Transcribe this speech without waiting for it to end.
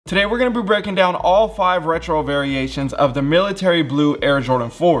Today we're going to be breaking down all 5 retro variations of the military blue Air Jordan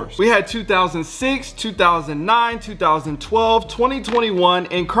 4s. We had 2006, 2009, 2012, 2021,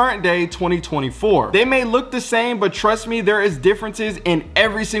 and current day 2024. They may look the same, but trust me, there is differences in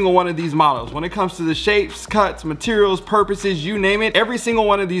every single one of these models. When it comes to the shapes, cuts, materials, purposes, you name it, every single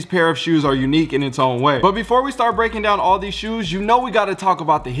one of these pair of shoes are unique in its own way. But before we start breaking down all these shoes, you know we got to talk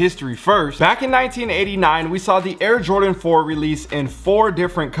about the history first. Back in 1989, we saw the Air Jordan 4 release in 4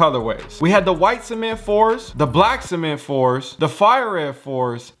 different colorways. We had the white cement 4s, the black cement 4s, the fire red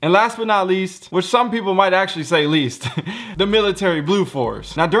 4s, and last but not least, which some people might actually say least, the military blue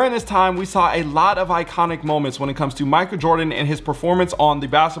 4s. Now during this time, we saw a lot of iconic moments when it comes to Michael Jordan and his performance on the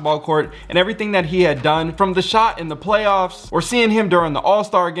basketball court and everything that he had done, from the shot in the playoffs, or seeing him during the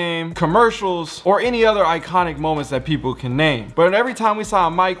All-Star game, commercials, or any other iconic moments that people can name. But every time we saw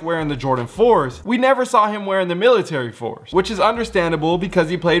Mike wearing the Jordan 4s, we never saw him wearing the military 4s, which is understandable because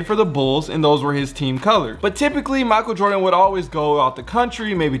he played for the Bulls and those were his team colors. But typically Michael Jordan would always go out the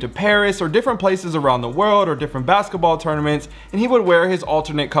country, maybe to Paris or different places around the world or different basketball tournaments, and he would wear his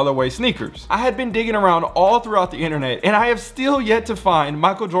alternate colorway sneakers. I had been digging around all throughout the internet and I have still yet to find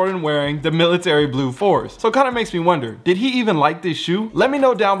Michael Jordan wearing the military blue 4s. So it kind of makes me wonder, did he even like this shoe? Let me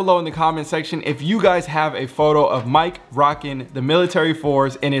know down below in the comment section if you guys have a photo of Mike rocking the military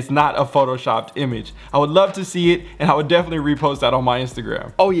 4s and it's not a photoshopped image. I would love to see it, and I would definitely repost that on my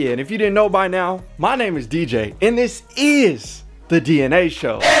Instagram. Oh yeah, and if you didn't know by now, my name is DJ and this is the DNA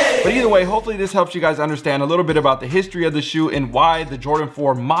Show. But either way, hopefully this helps you guys understand a little bit about the history of the shoe and why the Jordan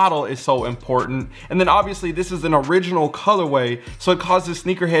 4 model is so important. And then obviously this is an original colorway, so it causes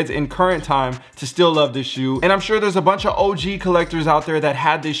sneakerheads in current time to still love this shoe. And I'm sure there's a bunch of OG collectors out there that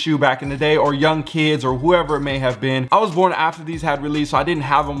had this shoe back in the day, or young kids, or whoever it may have been. I was born after these had released, so I didn't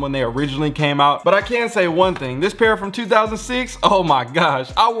have them when they originally came out. But I can say one thing, this pair from 2006, oh my gosh,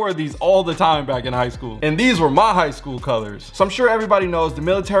 I wore these all the time back in high school. And these were my high school colors. So I'm sure everybody knows the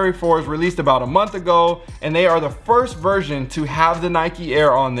military 4s released about a month ago, and they are the first version to have the Nike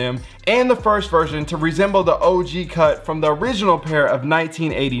Air on them and the first version to resemble the OG cut from the original pair of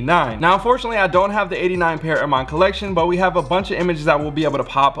 1989. Now unfortunately I don't have the 89 pair in my collection, but we have a bunch of images that will be able to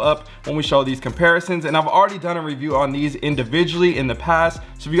pop up when we show these comparisons, and I've already done a review on these individually in the past,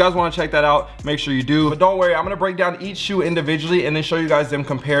 so if you guys want to check that out, make sure you do. But don't worry, I'm going to break down each shoe individually and then show you guys them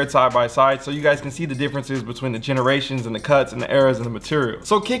compared side by side so you guys can see the differences between the generations and the cuts and the eras and the material.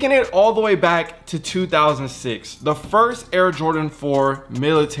 So kicking it all the way back to 2006, the first Air Jordan 4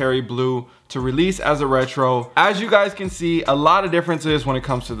 military blue to release as a retro. As you guys can see, a lot of differences when it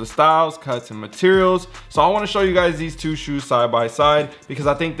comes to the styles, cuts, and materials. So I want to show you guys these two shoes side by side because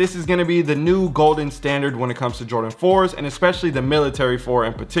I think this is going to be the new golden standard when it comes to Jordan 4s, and especially the military 4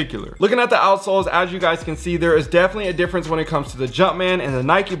 in particular. Looking at the outsoles, as you guys can see, there is definitely a difference when it comes to the Jumpman and the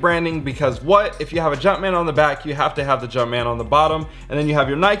Nike branding, because if you have a Jumpman on the back, you have to have the Jumpman on the bottom, and then you have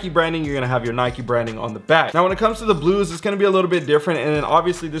your Nike branding, you're going to have your Nike branding on the back. Now when it comes to the blues, it's going to be a little bit different, and then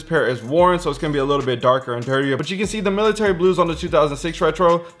obviously this pair is worn, so it's going to be a little bit darker and dirtier. But you can see the military blues on the 2006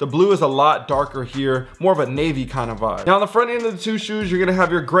 retro, the blue is a lot darker here, more of a navy kind of vibe. Now on the front end of the two shoes, you're gonna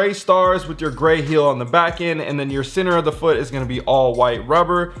have your gray stars with your gray heel on the back end, and then your center of the foot is gonna be all white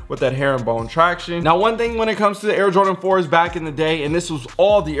rubber with that herringbone traction. Now one thing when it comes to the Air Jordan 4s back in the day, and this was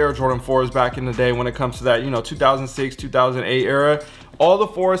all the Air Jordan 4s back in the day when it comes to that, you know, 2006, 2008 era, all the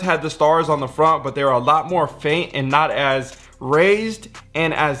 4s had the stars on the front, but they were a lot more faint and not as raised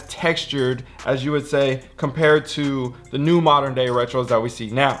and as textured, as you would say, compared to the new modern day retros that we see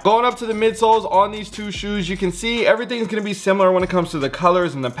now. Going up to the midsoles on these two shoes, you can see everything's gonna be similar when it comes to the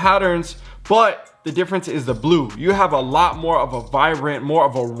colors and the patterns, but the difference is the blue. You have a lot more of a vibrant, more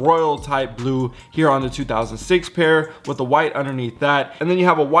of a royal type blue here on the 2006 pair with the white underneath that, and then you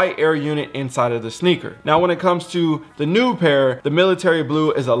have a white air unit inside of the sneaker. Now when it comes to the new pair, the military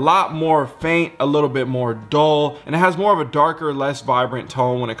blue is a lot more faint, a little bit more dull, and it has more of a darker, less vibrant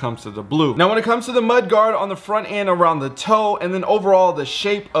tone when it comes to the blue. Now when it comes to the mud guard on the front end around the toe, and then overall the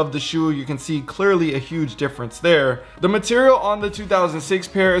shape of the shoe, you can see clearly a huge difference there. The material on the 2006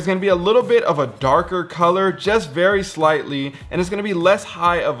 pair is going to be a little bit of a darker color, just very slightly, and it's going to be less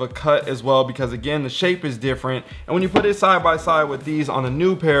high of a cut as well, because again the shape is different. And when you put it side by side with these on the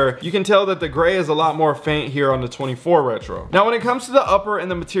new pair, you can tell that the gray is a lot more faint here on the 24 retro. Now when it comes to the upper and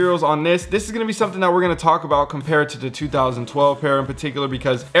the materials on this is going to be something that we're going to talk about compared to the 2012 pair in particular,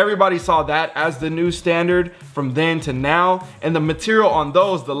 because everybody saw that as the new standard from then to now, and the material on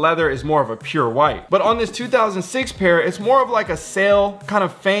those, the leather, is more of a pure white. But on this 2006 pair, it's more of like a sail, kind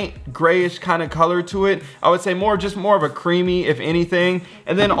of faint grayish kind of color color to it. I would say just more of a creamy, if anything.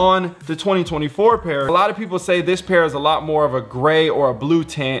 And then on the 2024 pair, a lot of people say this pair is a lot more of a gray or a blue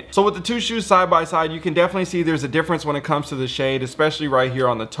tint. So with the two shoes side by side, you can definitely see there's a difference when it comes to the shade, especially right here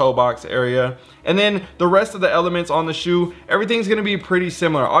on the toe box area. And then the rest of the elements on the shoe, everything's gonna be pretty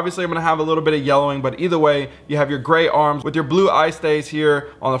similar. Obviously, I'm gonna have a little bit of yellowing, but either way, you have your gray arms with your blue eye stays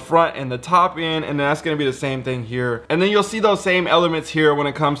here on the front and the top end, and that's gonna be the same thing here. And then you'll see those same elements here when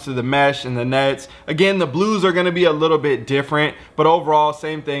it comes to the mesh and the nets. Again, the blues are gonna be a little bit different, but overall,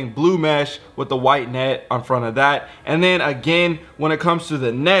 same thing, blue mesh with the white net on front of that. And then again, when it comes to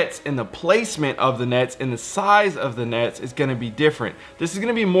the nets and the placement of the nets and the size of the nets is gonna be different. This is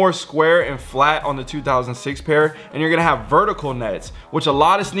gonna be more square and flat on the 2006 pair, and you're gonna have vertical nets, which a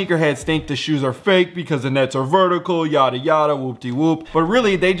lot of sneakerheads think the shoes are fake because the nets are vertical, yada yada, whoop-de-whoop. But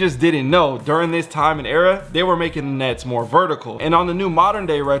really, they just didn't know. During this time and era, they were making the nets more vertical. And on the new modern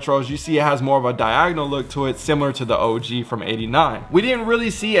day retros, you see it has more of a diagonal look to it, similar to the OG from '89. We didn't really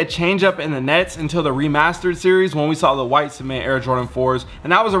see a change up in the nets until the remastered series when we saw the white cement Air Jordan 4s,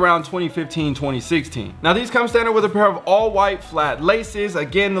 and that was around 2015, 2016. Now these come standard with a pair of all white flat laces.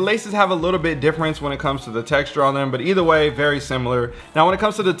 Again, the laces have a little bit difference when it comes to the texture on them, but either way, very similar. Now when it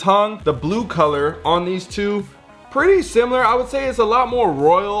comes to the tongue, the blue color on these two, pretty similar. I would say it's a lot more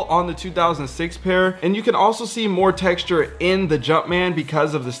royal on the 2006 pair, and you can also see more texture in the Jumpman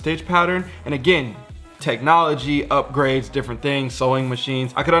because of the stitch pattern. And again, technology, upgrades, different things, sewing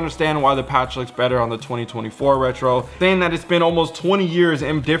machines. I could understand why the patch looks better on the 2024 retro, saying that it's been almost 20 years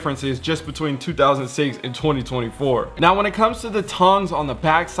in differences just between 2006 and 2024. Now when it comes to the tongues on the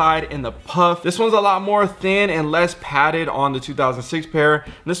backside and the puff, this one's a lot more thin and less padded on the 2006 pair.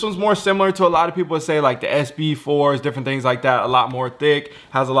 And this one's more similar to a lot of people say like the SB4s, different things like that, a lot more thick,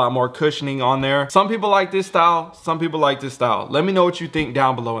 has a lot more cushioning on there. Some people like this style, some people like this style. Let me know what you think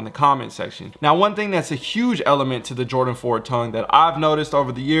down below in the comment section. Now one thing that's a huge element to the Jordan 4 tongue that I've noticed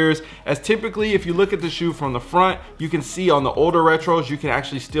over the years, as typically if you look at the shoe from the front, you can see on the older retros, you can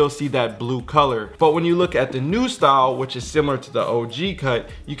actually still see that blue color. But when you look at the new style, which is similar to the OG cut,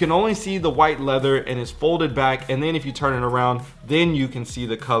 you can only see the white leather and it's folded back, and then if you turn it around, then you can see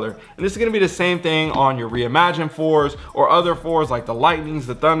the color. And this is gonna be the same thing on your reimagined 4s or other 4s like the Lightnings,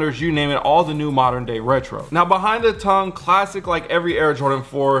 the Thunders, you name it, all the new modern day retro. Now behind the tongue, classic like every Air Jordan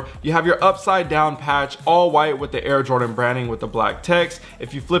 4, you have your upside down patch, all white with the Air Jordan branding with the black text.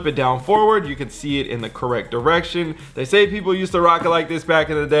 If you flip it down forward, you can see it in the correct direction. They say people used to rock it like this back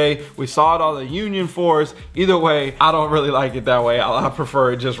in the day. We saw it on the Union 4s. Either way, I don't really like it that way. I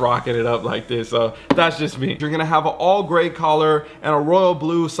prefer it just rocking it up like this. So that's just me. You're gonna have an all gray collar and a royal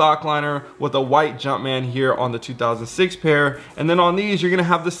blue sock liner with a white Jumpman here on the 2006 pair. And then on these, you're gonna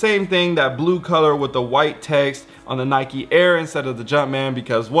have the same thing, that blue color with the white text on the Nike Air instead of the Jumpman,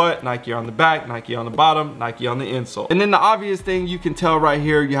 because what? Nike on the back, Nike on the bottom, Nike on the insole. And then the obvious thing you can tell right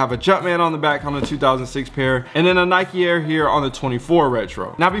here, you have a Jumpman on the back on the 2006 pair, and then a Nike Air here on the 24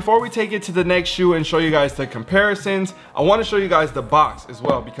 retro. Now before we take it to the next shoe and show you guys the comparisons, I want to show you guys the box as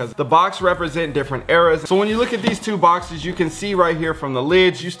well, because the box represent different eras. So when you look at these two boxes, you can see right here from the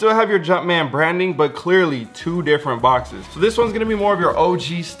lids, you still have your Jumpman branding, but clearly two different boxes. So this one's gonna be more of your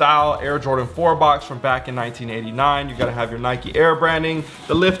OG style Air Jordan 4 box from back in 1989. You gotta have your Nike Air branding,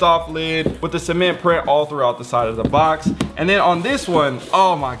 the lift off lid with the cement print all throughout the side of the box. And then on this one,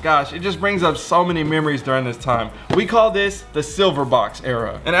 oh my gosh, it just brings up so many memories during this time. We call this the silver box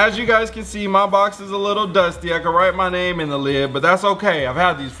era. And as you guys can see, my box is a little dusty. I can write my name in the lid, but that's okay. I've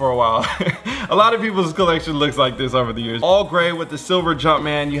had these for a while. A lot of people's collection looks like this over the years. All gray with the silver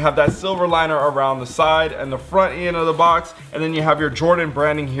Jumpman. You have that silver liner around the side and the front end of the box. And then you have your Jordan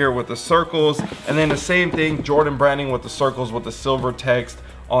branding here with the circles. And then the same thing, Jordan branding with the circles with the silver text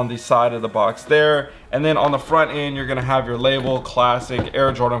on the side of the box there. And then on the front end, you're gonna have your label, classic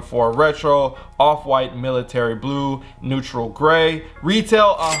Air Jordan 4 retro, off-white, military blue, neutral gray.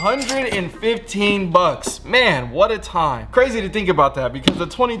 Retail 115 bucks. Man, what a time. Crazy to think about that, because the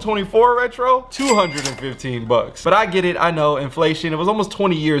 2024 retro, 215 bucks. But I get it, I know, inflation. It was almost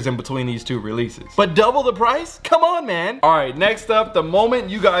 20 years in between these two releases. But double the price? Come on, man. All right, next up, the moment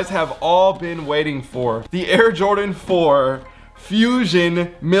you guys have all been waiting for. The Air Jordan 4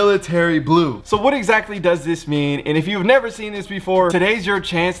 Fusion Military Blue. So what exactly does this mean? And if you've never seen this before, today's your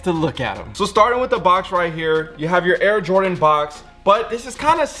chance to look at them. So starting with the box right here, you have your Air Jordan box. But this is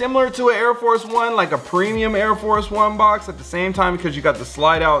kind of similar to an Air Force One, like a premium Air Force One box at the same time, because you got the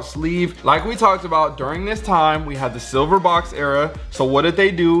slide out sleeve. Like we talked about, during this time, we had the silver box era. So what did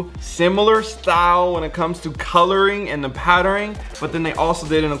they do? Similar style when it comes to coloring and the patterning, but then they also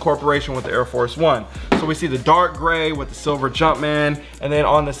did an incorporation with the Air Force One. So we see the dark gray with the silver Jumpman, and then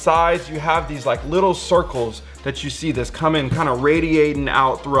on the sides, you have these like little circles that you see that's coming kind of radiating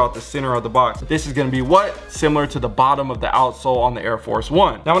out throughout the center of the box. This is gonna be what? Similar to the bottom of the outsole on the Air Force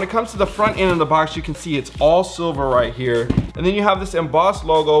One. Now when it comes to the front end of the box, you can see it's all silver right here. And then you have this embossed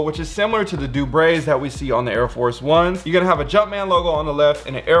logo, which is similar to the Dubrays that we see on the Air Force Ones. You're gonna have a Jumpman logo on the left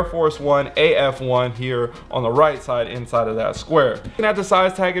and an Air Force One AF1 here on the right side inside of that square. Looking at the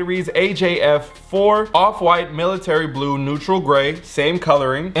size tag, it reads AJF4, off-white, military blue, neutral gray, same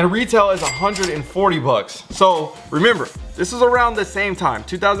coloring, and retail is 140 bucks. So remember, this is around the same time,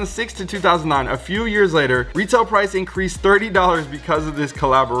 2006 to 2009, a few years later. Retail price increased $30 because of this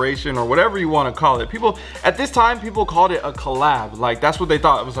collaboration, or whatever you want to call it. People, at this time, people called it a collab. Like, that's what they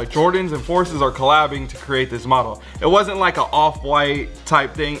thought. It was like Jordans and Forces are collabing to create this model. It wasn't like an off-white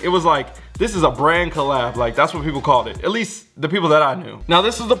type thing. It was like, this is a brand collab. Like, that's what people called it. At least the people that I knew. Now,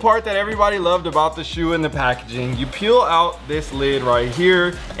 this is the part that everybody loved about the shoe and the packaging. You peel out this lid right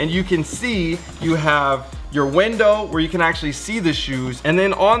here, and you can see you have your window where you can actually see the shoes, and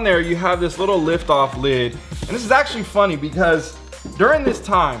then on there you have this little lift off lid. And this is actually funny because during this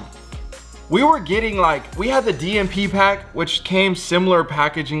time we were getting, like, we had the DMP pack, which came similar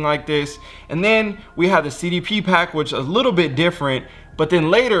packaging like this, and then we had the CDP pack, which is a little bit different. But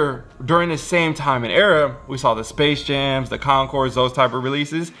then later, during the same time and era, we saw the Space Jams, the Concords, those type of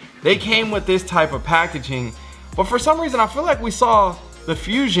releases. They came with this type of packaging, but for some reason I feel like we saw the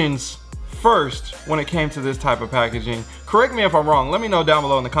Fusions first when it came to this type of packaging. Correct me if I'm wrong, let me know down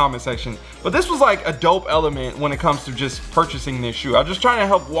below in the comment section. But this was like a dope element when it comes to just purchasing this shoe. I'm just trying to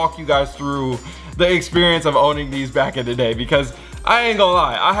help walk you guys through the experience of owning these back in the day, because I ain't gonna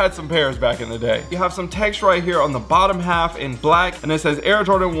lie, I had some pairs back in the day. You have some text right here on the bottom half in black, and it says Air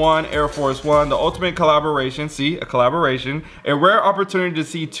Jordan 1, Air Force One, the ultimate collaboration. See, a collaboration. A rare opportunity to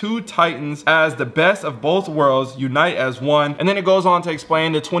see two titans as the best of both worlds unite as one. And then it goes on to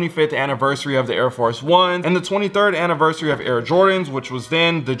explain the 25th anniversary of the Air Force One and the 23rd anniversary of Air Jordans, which was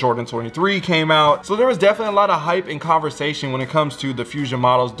then the Jordan 23 came out. So there was definitely a lot of hype and conversation when it comes to the Fusion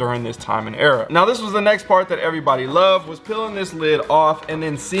models during this time and era. Now this was the next part that everybody loved, was peeling this lid off and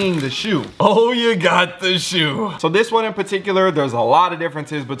then seeing the shoe. Oh, you got the shoe. So this one in particular, there's a lot of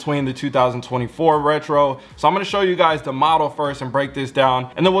differences between the 2024 retro. So I'm gonna show you guys the model first and break this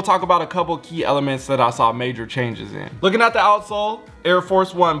down, and then we'll talk about a couple key elements that I saw major changes in. Looking at the outsole, Air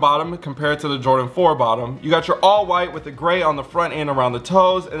Force One bottom compared to the Jordan 4 bottom. You got your all white with the gray on the front end around the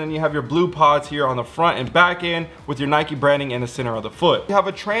toes, and then you have your blue pods here on the front and back end with your Nike branding in the center of the foot. You have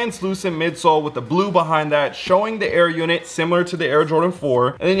a translucent midsole with the blue behind that, showing the Air unit similar to the Air Jordan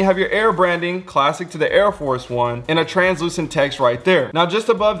 4. And then you have your Air branding, classic to the Air Force One, and a translucent text right there. Now just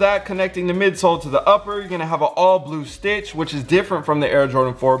above that, connecting the midsole to the upper, you're gonna have an all blue stitch, which is different from the Air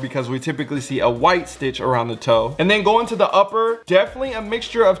Jordan 4 because we typically see a white stitch around the toe. And then going to the upper, definitely a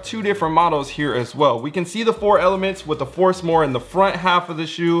mixture of two different models here as well. We can see the four elements with the Force more in the front half of the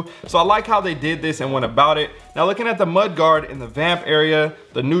shoe. So I like how they did this and went about it. Now looking at the mud guard in the vamp area,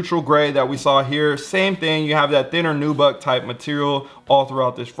 the neutral gray that we saw here, same thing. You have that thinner nubuck type material all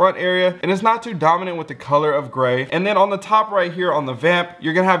throughout this front area, and it's not too dominant with the color of gray. And then on the top right here on the vamp,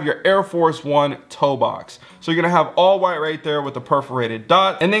 you're gonna have your Air Force One toe box. So you're gonna have all white right there with the perforated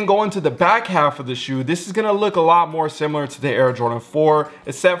dot. And then going to the back half of the shoe, this is gonna look a lot more similar to the Air Jordan 4,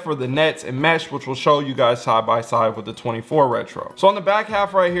 except for the nets and mesh, which will show you guys side by side with the 24 retro. So on the back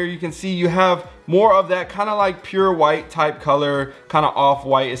half right here, you can see you have more of that kind of like pure white type color, kind of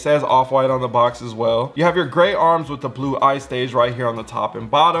off-white. It says off-white on the box as well. You have your gray arms with the blue eye stage right here on the top and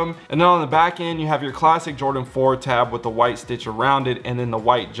bottom. And then on the back end, you have your classic Jordan 4 tab with the white stitch around it and then the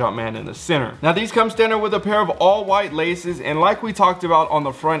white Jumpman in the center. Now these come standard with a pair of all white laces, and like we talked about on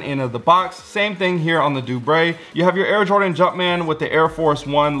the front end of the box, same thing here on the Dubray. You have your Air Jordan Jumpman with the Air Force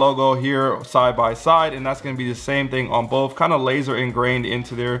One logo here side by side, and that's gonna be the same thing on both, kind of laser ingrained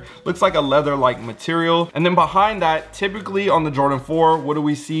into there. Looks like a leather-like material. And then behind that, typically on the Jordan 4, what do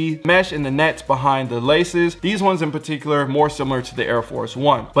we see? Mesh in the nets behind the laces. These ones in particular, more similar to the Air Force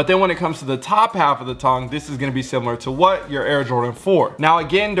One. But then when it comes to the top half of the tongue, this is gonna be similar to what? Your Air Jordan 4. Now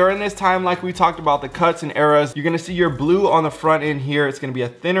again, during this time, like we talked about the cuts and eras, you're gonna see your blue on the front end here. It's gonna be a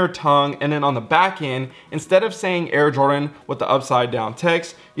thinner tongue. And then on the back end, instead of saying Air Jordan with the upside down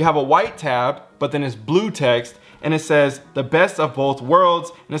text, you have a white tab, but then it's blue text. and it says the best of both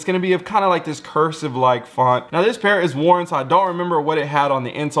worlds, and it's gonna be of kind of like this cursive like font. Now this pair is worn, so I don't remember what it had on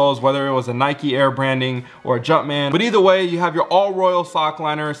the insoles, whether it was a Nike Air branding or a Jumpman, but either way, you have your all royal sock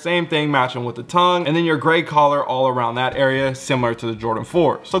liner, same thing matching with the tongue, and then your gray collar all around that area, similar to the Jordan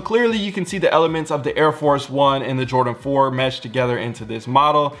 4. So clearly you can see the elements of the Air Force One and the Jordan 4 meshed together into this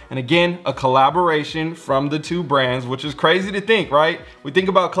model, and again, a collaboration from the two brands, which is crazy to think, right? We think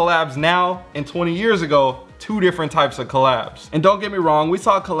about collabs now, and 20 years ago, two different types of collabs. And don't get me wrong, we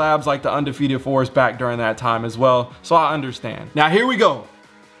saw collabs like the Undefeated Force back during that time as well, so I understand. Now here we go,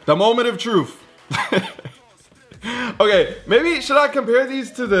 the moment of truth. Okay, maybe should I compare these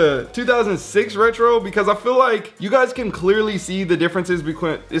to the 2006 retro, because I feel like you guys can clearly see the differences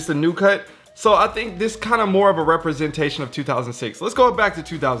between it's a new cut. So I think this kind of more of a representation of 2006. Let's go back to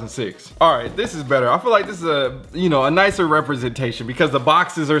 2006. All right, this is better. I feel like this is a, you know, a nicer representation because the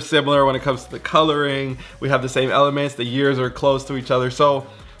boxes are similar when it comes to the coloring. We have the same elements, the years are close to each other. So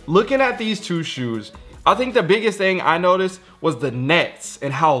looking at these two shoes, I think the biggest thing I noticed was the nets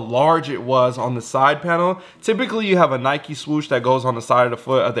and how large it was on the side panel. Typically you have a Nike swoosh that goes on the side of the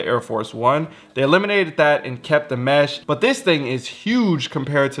foot of the Air Force One. They eliminated that and kept the mesh, but this thing is huge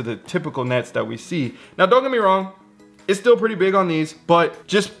compared to the typical nets that we see. Now don't get me wrong, it's still pretty big on these, but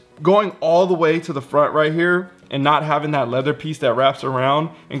just going all the way to the front right here and not having that leather piece that wraps around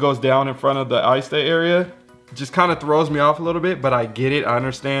and goes down in front of the eye stay area just kind of throws me off a little bit, but I get it. I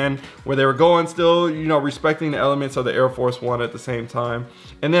understand where they were going, still, you know, respecting the elements of the Air Force One at the same time.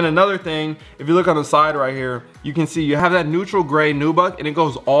 And then another thing, if you look on the side right here, you can see you have that neutral gray nubuck and it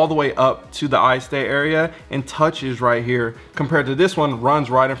goes all the way up to the eye stay area and touches right here, compared to this one runs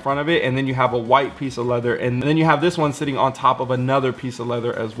right in front of it, and then you have a white piece of leather, and then you have this one sitting on top of another piece of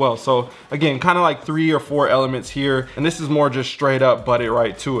leather as well. So again, kind of like 3 or 4 elements here, and this is more just straight up butted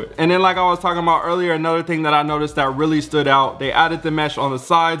right to it. And then like I was talking about earlier, another thing that I noticed that really stood out, they added the mesh on the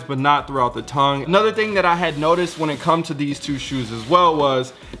sides but not throughout the tongue. Another thing that I had noticed when it comes to these two shoes as well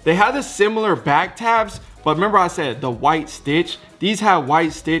was they had the similar back tabs, but remember I said the white stitch, these have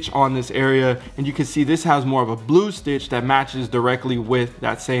white stitch on this area, and you can see this has more of a blue stitch that matches directly with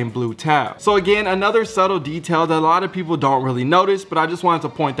that same blue tab. So again, another subtle detail that a lot of people don't really notice, but I just wanted to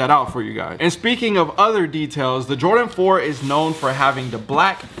point that out for you guys. And speaking of other details, the Jordan 4 is known for having the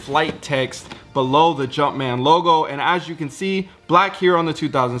black flight text below the Jumpman logo, and as you can see, black here on the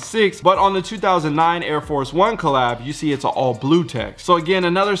 2006, but on the 2009 Air Force One collab, you see it's all blue text. So again,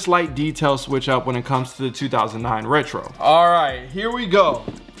 another slight detail switch up when it comes to the 2009 retro. All right, here we go.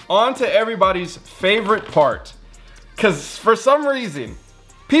 On to everybody's favorite part, because for some reason,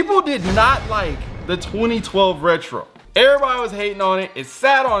 people did not like the 2012 retro. Everybody was hating on it. It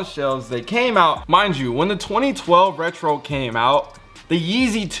sat on shelves. They came out. Mind you, when the 2012 retro came out, the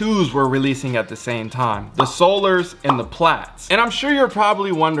Yeezy 2s were releasing at the same time, the Solars and the Plats. And I'm sure you're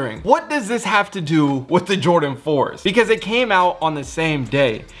probably wondering, what does this have to do with the Jordan 4s? Because it came out on the same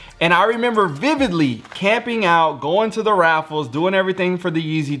day. And I remember vividly camping out, going to the raffles, doing everything for the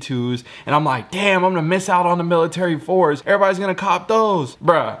Yeezy 2s. And I'm like, damn, I'm gonna miss out on the military 4s. Everybody's gonna cop those.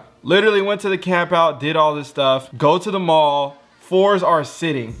 Bruh, literally went to the camp out, did all this stuff, go to the mall, 4s are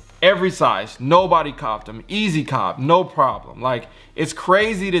sitting. Every size, nobody copped them. Easy cop, no problem. Like, it's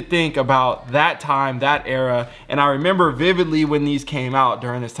crazy to think about that time, that era. And I remember vividly when these came out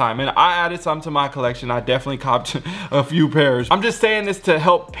during this time. And I added some to my collection. I definitely copped a few pairs. I'm just saying this to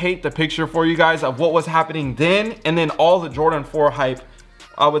help paint the picture for you guys of what was happening then, and then all the Jordan 4 hype,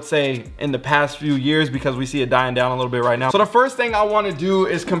 I would say, in the past few years, because we see it dying down a little bit right now. So the first thing I want to do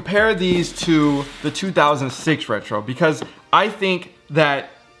is compare these to the 2006 retro, because I think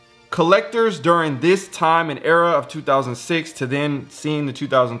that collectors during this time and era of 2006 to then seeing the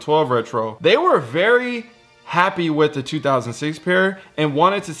 2012 retro, they were very happy with the 2006 pair and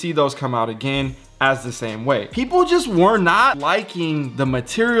wanted to see those come out again as the same way. People just were not liking the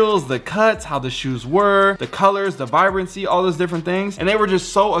materials, the cuts, how the shoes were, the colors, the vibrancy, all those different things. And they were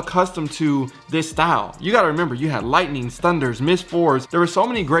just so accustomed to this style. You gotta remember, you had Lightnings, Thunders, Mist 4s. There were so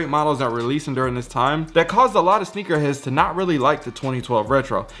many great models that were releasing during this time that caused a lot of sneakerheads to not really like the 2012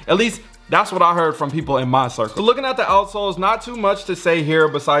 retro. At least that's what I heard from people in my circle. So looking at the outsoles, not too much to say here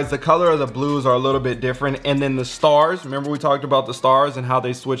besides the color of the blues are a little bit different. And then the stars, remember we talked about the stars and how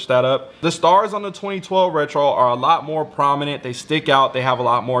they switched that up. The stars on the 2012 retro are a lot more prominent. They stick out, they have a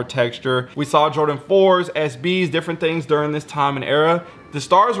lot more texture. We saw Jordan 4s, SBs, different things during this time and era. The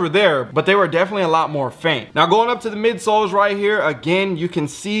stars were there, but they were definitely a lot more faint. Now going up to the midsoles right here, again, you can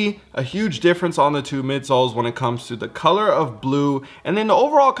see a huge difference on the two midsoles when it comes to the color of blue, and then the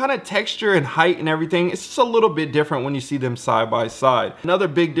overall kind of texture and height and everything. It's just a little bit different when you see them side by side. Another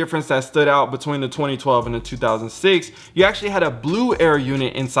big difference that stood out between the 2012 and the 2006, you actually had a blue air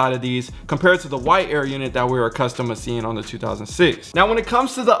unit inside of these compared to the white air unit that we were accustomed to seeing on the 2006. Now when it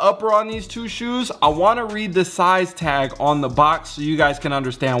comes to the upper on these two shoes, I want to read the size tag on the box so you guys can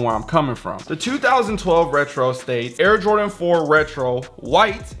understand where I'm coming from. The 2012 retro states Air Jordan 4 retro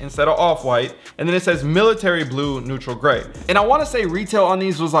white instead of off-white, and then it says military blue neutral gray. And I want to say retail on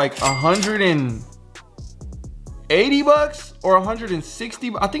these was like 180 bucks or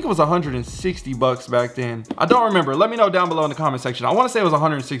 160. I think it was 160 bucks back then. I don't remember. Let me know down below in the comment section. I want to say it was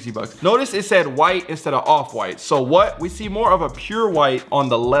 160 bucks. Notice it said white instead of off-white. So what? We see more of a pure white on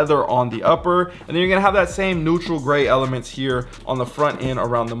the leather on the upper, and then you're gonna have that same neutral gray elements here on the front end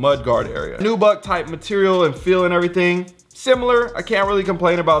around the mudguard area. Nubuck type material and feel and everything. Similar, I can't really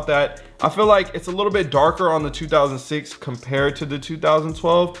complain about that. I feel like it's a little bit darker on the 2006 compared to the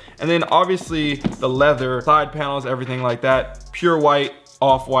 2012. And then obviously the leather, side panels, everything like that, pure white,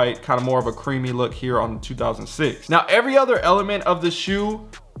 off-white, kind of more of a creamy look here on the 2006. Now every other element of the shoe,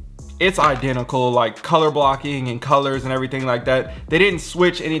 it's identical, like color blocking and colors and everything like that. They didn't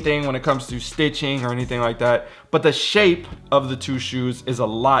switch anything when it comes to stitching or anything like that, but the shape of the two shoes is a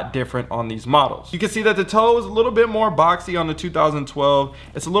lot different on these models. You can see that the toe is a little bit more boxy on the 2012.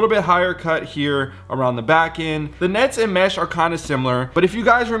 It's a little bit higher cut here around the back end. The nets and mesh are kind of similar, but if you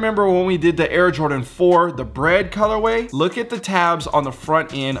guys remember when we did the Air Jordan 4, the bread colorway, look at the tabs on the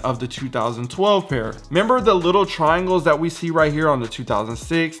front end of the 2012 pair. Remember the little triangles that we see right here on the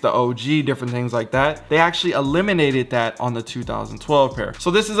 2006, the OG, different things like that? They actually eliminated that on the 2012 pair.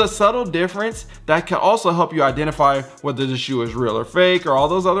 So this is a subtle difference that can also help you identify whether the shoe is real or fake or all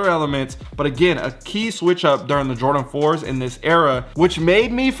those other elements. But again, a key switch up during the Jordan 4s in this era, which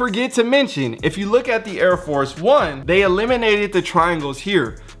made me forget to mention, if you look at the Air Force 1, they eliminated the triangles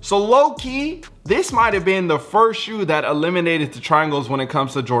here. So low key, this might have been the first shoe that eliminated the triangles when it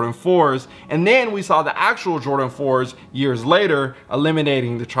comes to Jordan 4s. And then we saw the actual Jordan 4s years later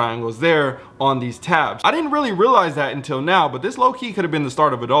eliminating the triangles there on these tabs. I didn't really realize that until now, but this low key could have been the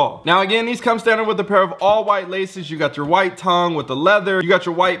start of it all. Now again, these come standard with a pair of all white laces. You got your white tongue with the leather. You got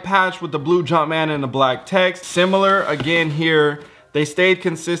your white patch with the blue Jumpman and the black text. Similar again here. They stayed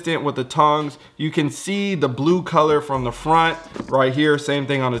consistent with the tongues. You can see the blue color from the front right here. Same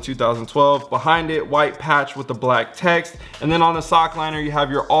thing on the 2012. Behind it, white patch with the black text. And then on the sock liner, you have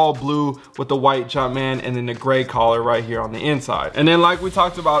your all blue with the white Jumpman and then the gray collar right here on the inside. And then like we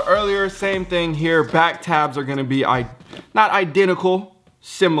talked about earlier, same thing here. Back tabs are gonna be not identical,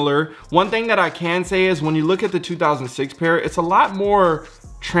 similar. One thing that I can say is when you look at the 2006 pair, it's a lot more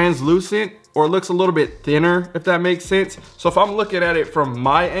translucent, or it looks a little bit thinner, if that makes sense. So if I'm looking at it from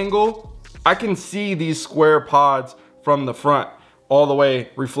my angle, I can see these square pods from the front all the way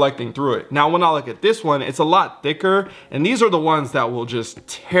reflecting through it. Now, when I look at this one, it's a lot thicker, and these are the ones that will just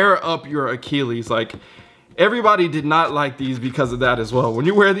tear up your Achilles. Like, everybody did not like these because of that as well. When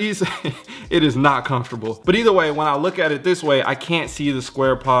you wear these, it is not comfortable. But either way, when I look at it this way, I can't see the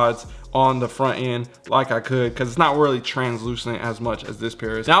square pods on the front end like I could, because it's not really translucent as much as this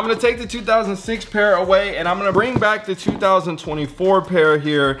pair is. Now I'm gonna take the 2006 pair away and I'm gonna bring back the 2024 pair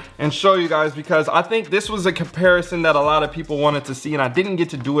here and show you guys, because I think this was a comparison that a lot of people wanted to see and I didn't get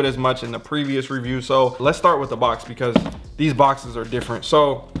to do it as much in the previous review. So let's start with the box, because these boxes are different.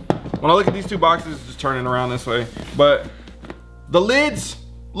 So when I look at these two boxes, just turning around this way, but the lids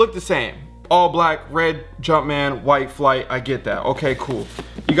look the same. All black, red Jumpman, white Flight, I get that. Okay, cool.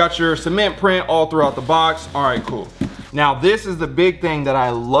 You got your cement print all throughout the box. All right, cool. Now this is the big thing that I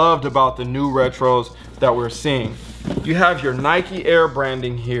loved about the new retros that we're seeing. You have your Nike Air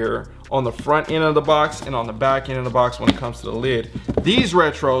branding here on the front end of the box and on the back end of the box when it comes to the lid. These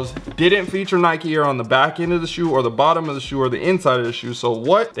retros didn't feature Nike Air on the back end of the shoe or the bottom of the shoe or the inside of the shoe. So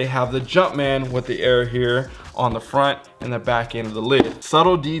what? They have the Jumpman with the Air here on the front and the back end of the lid.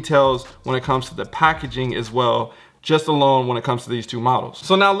 Subtle details when it comes to the packaging as well, just alone when it comes to these two models.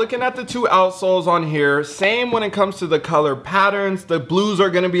 So now looking at the two outsoles on here, same when it comes to the color patterns. The blues are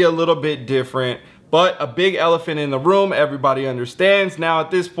gonna be a little bit different, but a big elephant in the room, everybody understands now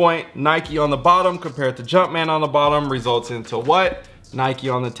at this point, Nike on the bottom compared to Jumpman on the bottom results into what? Nike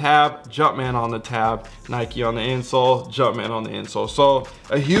on the tab, Jumpman on the tab, Nike on the insole, Jumpman on the insole. So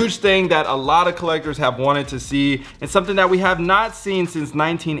a huge thing that a lot of collectors have wanted to see, and something that we have not seen since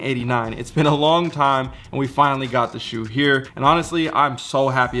 1989. It's been a long time, and we finally got the shoe here. And honestly, I'm so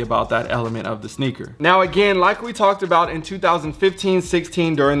happy about that element of the sneaker. Now again, like we talked about in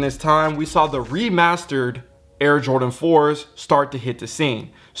 2015-16, during this time, we saw the remastered Air Jordan 4s start to hit the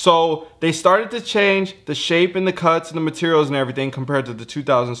scene. So they started to change the shape and the cuts and the materials and everything compared to the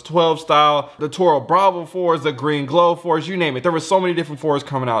 2012 style, the Toro Bravo 4s, the Green Glow 4s, you name it. There were so many different 4s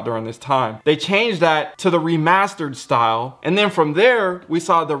coming out during this time. They changed that to the remastered style. And then from there, we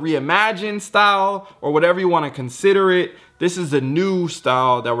saw the reimagined style, or whatever you want to consider it. This is the new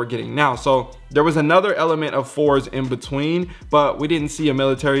style that we're getting now. So there was another element of 4s in between, but we didn't see a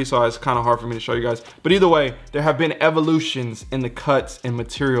military, so it's kind of hard for me to show you guys. But either way, there have been evolutions in the cuts and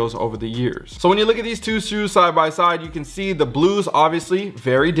materials over the years. So when you look at these two shoes side by side, you can see the blues obviously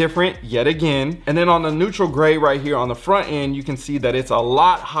very different yet again. And then on the neutral gray right here on the front end, you can see that it's a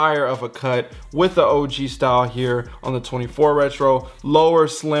lot higher of a cut with the OG style here on the 24 retro, lower,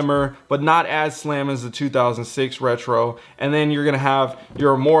 slimmer, but not as slim as the 2006 retro. And then you're gonna have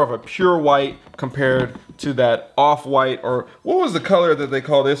your more of a pure white compared to that off-white, or what was the color that they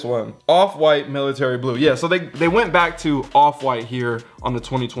call this one? Off-white military blue. Yeah, so they went back to off-white here on the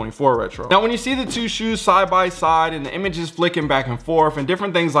 2024 retro. Now, when you see the two shoes side by side and the images flicking back and forth and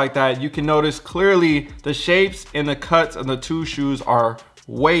different things like that, you can notice clearly the shapes and the cuts of the two shoes are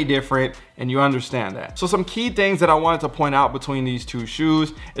way different, and you understand that. So some key things that I wanted to point out between these two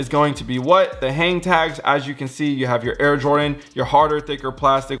shoes is going to be what? The hang tags. As you can see, you have your Air Jordan, your harder, thicker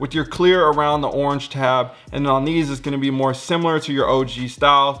plastic with your clear around the orange tab. And then on these, it's gonna be more similar to your OG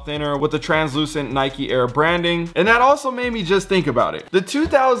style, thinner with the translucent Nike Air branding. And that also made me just think about it. The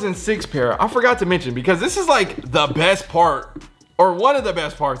 2006 pair, I forgot to mention, because this is like the best part, or one of the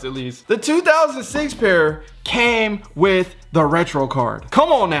best parts at least. The 2006 pair came with the retro card.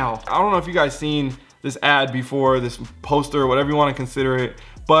 Come on now. I don't know if you guys seen this ad before, this poster, whatever you want to consider it,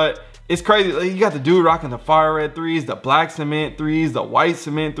 but it's crazy. Like, you got the dude rocking the fire red 3s, the black cement 3s, the white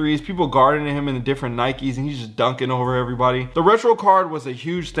cement 3s, people guarding him in the different Nikes, and he's just dunking over everybody. The retro card was a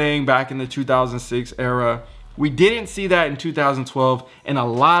huge thing back in the 2006 era. We didn't see that in 2012, and a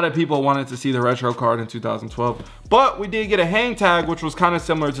lot of people wanted to see the retro card in 2012. But we did get a hang tag, which was kind of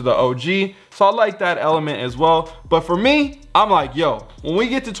similar to the OG. So I like that element as well. But for me, I'm like, yo, when we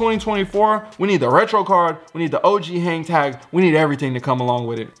get to 2024, we need the retro card, we need the OG hang tag, we need everything to come along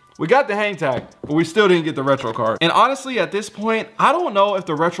with it. We got the hang tag, but we still didn't get the retro card. And honestly, at this point, I don't know if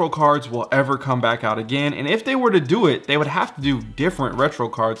the retro cards will ever come back out again. And if they were to do it, they would have to do different retro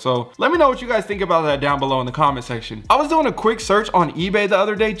cards. So let me know what you guys think about that down below in the comment section. I was doing a quick search on eBay the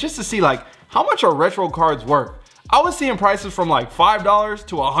other day just to see like how much are retro cards worth. I was seeing prices from like $5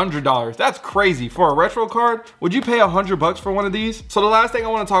 to $100. That's crazy for a retro card. Would you pay $100 for one of these? So the last thing I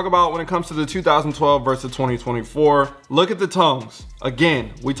want to talk about when it comes to the 2012 versus 2024, look at the tongues.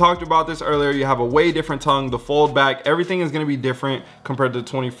 Again, we talked about this earlier. You have a way different tongue, the fold back, everything is going to be different compared to the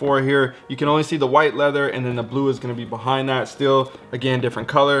 24 here. You can only see the white leather, and then the blue is going to be behind that still. Again, different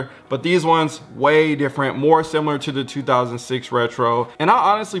color, but these ones way different, more similar to the 2006 retro. And I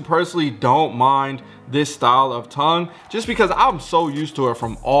honestly personally don't mind this style of tongue just because I'm so used to it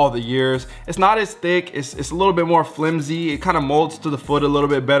from all the years. It's not as thick, it's a little bit more flimsy. It kind of molds to the foot a little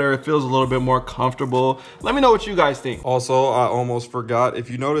bit better. It feels a little bit more comfortable. Let me know what you guys think. Also, I almost forgot, if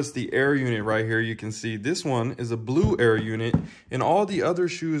you notice the air unit right here, you can see this one is a blue air unit, and all the other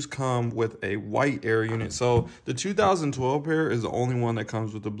shoes come with a white air unit. So the 2012 pair is the only one that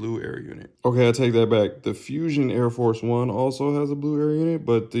comes with the blue air unit. Okay, I take that back. The Fusion Air Force One also has a blue air unit,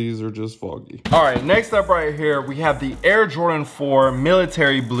 but these are just foggy. All right, next up right here, we have the Air Jordan 4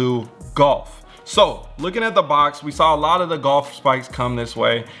 Military Blue Golf. So looking at the box, we saw a lot of the golf spikes come this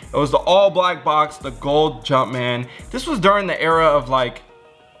way. It was the all black box, the gold Jumpman. This was during the era of like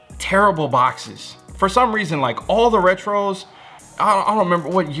terrible boxes. For some reason, like all the retros, I don't remember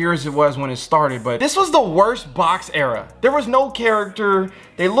what years it was when it started, but this was the worst box era. There was no character.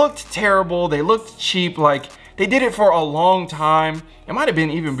 They looked terrible. They looked cheap. Like they did it for a long time. It might have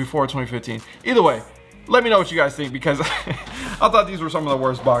been even before 2015. Either way, let me know what you guys think, because I thought these were some of the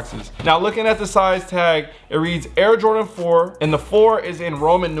worst boxes. Now looking at the size tag, it reads Air Jordan 4, and the 4 is in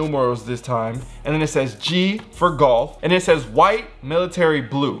Roman numerals this time. And then it says G for golf, and it says white military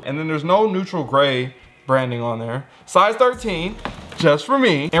blue. And then there's no neutral gray branding on there. Size 13, just for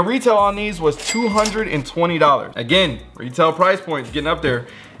me. And retail on these was $220. Again, retail price points getting up there.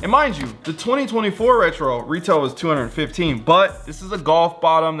 And mind you, the 2024 retro retail was $215, but this is a golf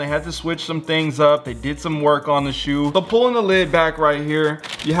bottom. They had to switch some things up. They did some work on the shoe. So pulling the lid back right here,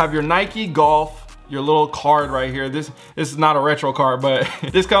 you have your Nike Golf, your little card right here. This is not a retro card, but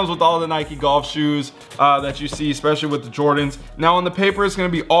this comes with all the Nike golf shoes that you see, especially with the Jordans. Now on the paper, it's gonna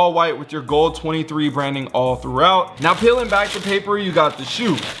be all white with your gold 23 branding all throughout. Now peeling back the paper, you got the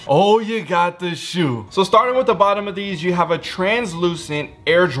shoe. Oh, you got the shoe. So starting with the bottom of these, you have a translucent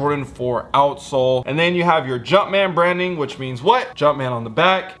Air Jordan 4 outsole. And then you have your Jumpman branding, which means what? Jumpman on the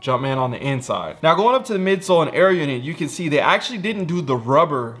back, Jumpman on the inside. Now going up to the midsole and air unit, you can see they actually didn't do the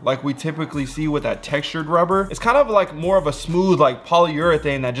rubber like we typically see with that textured rubber. It's kind of like more of a smooth like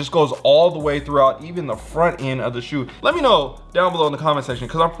polyurethane that just goes all the way throughout, even the front end of the shoe. Let me know down below in the comment section,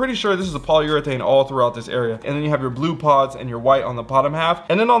 because I'm pretty sure this is a polyurethane all throughout this area. And then you have your blue pods and your white on the bottom half.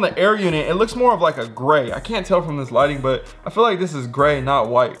 And then on the air unit, it looks more of like a gray. I can't tell from this lighting, but I feel like this is gray, not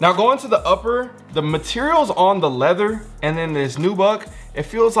white. Now going to the upper, the materials on the leather and then this nubuck, it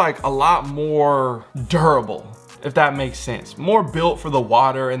feels like a lot more durable, if that makes sense. More built for the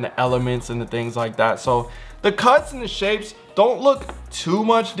water and the elements and the things like that. So the cuts and the shapes don't look too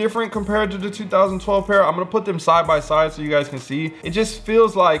much different compared to the 2012 pair. I'm gonna put them side by side so you guys can see. It just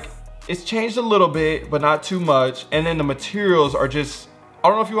feels like it's changed a little bit, but not too much. And then the materials are just, I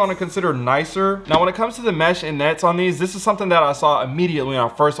don't know if you want to consider nicer. Now when it comes to the mesh and nets on these, this is something that I saw immediately when I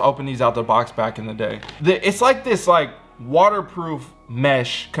first opened these out the box back in the day. It's like this like waterproof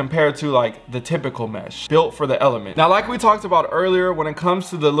mesh compared to like the typical mesh built for the element. Now like we talked about earlier, when it comes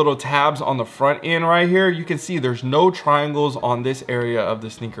to the little tabs on the front end right here, you can see there's no triangles on this area of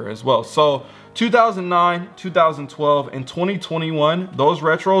the sneaker as well. So 2009, 2012, and 2021, those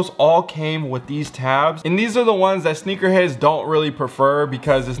retros all came with these tabs. And these are the ones that sneakerheads don't really prefer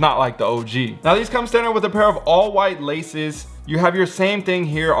because it's not like the OG. Now these come standard with a pair of all white laces. You have your same thing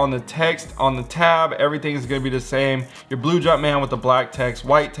here on the text, on the tab, everything is gonna be the same. Your blue Jumpman with the black text,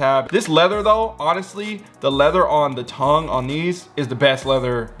 white tab. This leather though, honestly, the leather on the tongue on these is the best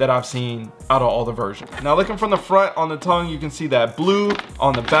leather that I've seen out of all the versions. Now looking from the front on the tongue, you can see that blue.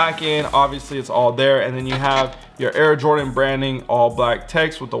 On the back end, obviously it's all there. And then you have your Air Jordan branding, all black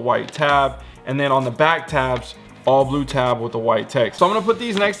text with the white tab. And then on the back tabs, all blue tab with the white text. So I'm gonna put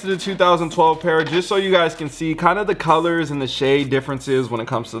these next to the 2012 pair just so you guys can see kind of the colors and the shade differences when it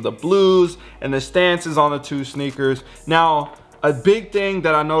comes to the blues and the stances on the two sneakers. Now, a big thing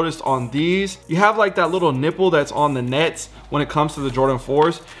that I noticed on these, you have like that little nipple that's on the nets when it comes to the Jordan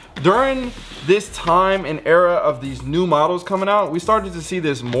 4s. During this time and era of these new models coming out, we started to see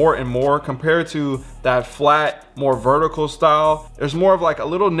this more and more compared to that flat, more vertical style. There's more of like a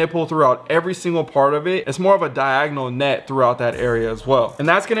little nipple throughout every single part of it. It's more of a diagonal net throughout that area as well. And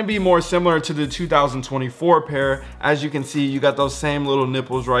that's gonna be more similar to the 2024 pair. As you can see, you got those same little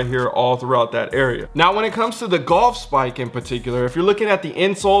nipples right here all throughout that area. Now, when it comes to the golf spike in particular, if you're looking at the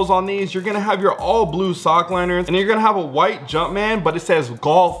insoles on these, you're gonna have your all blue sock liners and you're gonna have a white Jumpman, but it says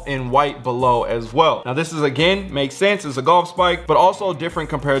golf in white below as well. Now this is, again, makes sense, it's a golf spike, but also different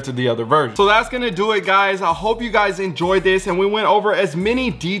compared to the other version. So that's gonna do it, guys. I hope you guys enjoyed this and we went over as many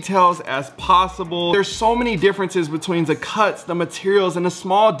details as possible. There's so many differences between the cuts, the materials, and the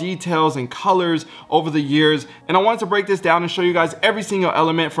small details and colors over the years. And I wanted to break this down and show you guys every single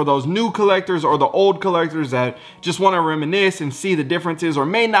element for those new collectors or the old collectors that just want to reminisce and see the differences or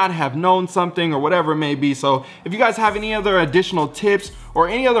may not have known something or whatever it may be. So if you guys have any other additional tips or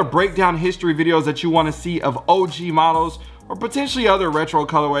any other breakdown history videos that you want to see of OG models or potentially other retro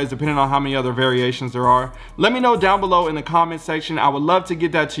colorways, depending on how many other variations there are, let me know down below in the comment section. I would love to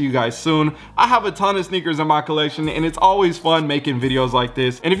get that to you guys soon. I have a ton of sneakers in my collection and it's always fun making videos like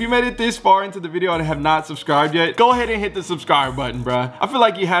this. And if you made it this far into the video and have not subscribed yet, go ahead and hit the subscribe button, bruh. I feel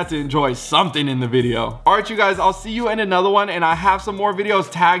like you had to enjoy something in the video. All right, you guys, I'll see you in another one, and I have some more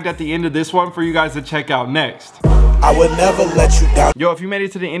videos tagged at the end of this one for you guys to check out next. I would never let you down. Yo, if you made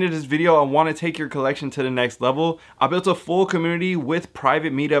it to the end of this video and want to take your collection to the next level, I built a full community with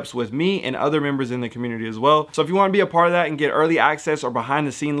private meetups with me and other members in the community as well. So if you want to be a part of that and get early access or behind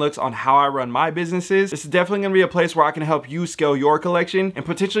the scene looks on how I run my businesses, this is definitely going to be a place where I can help you scale your collection and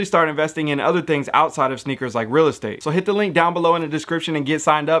potentially start investing in other things outside of sneakers like real estate. So hit the link down below in the description and get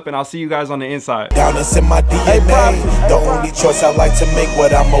signed up, and I'll see you guys on the inside. Down, it's in my DNA. The only choice I like to make,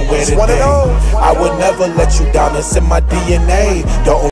 what I'ma wear today. I would never let you down, it's in my DNA. The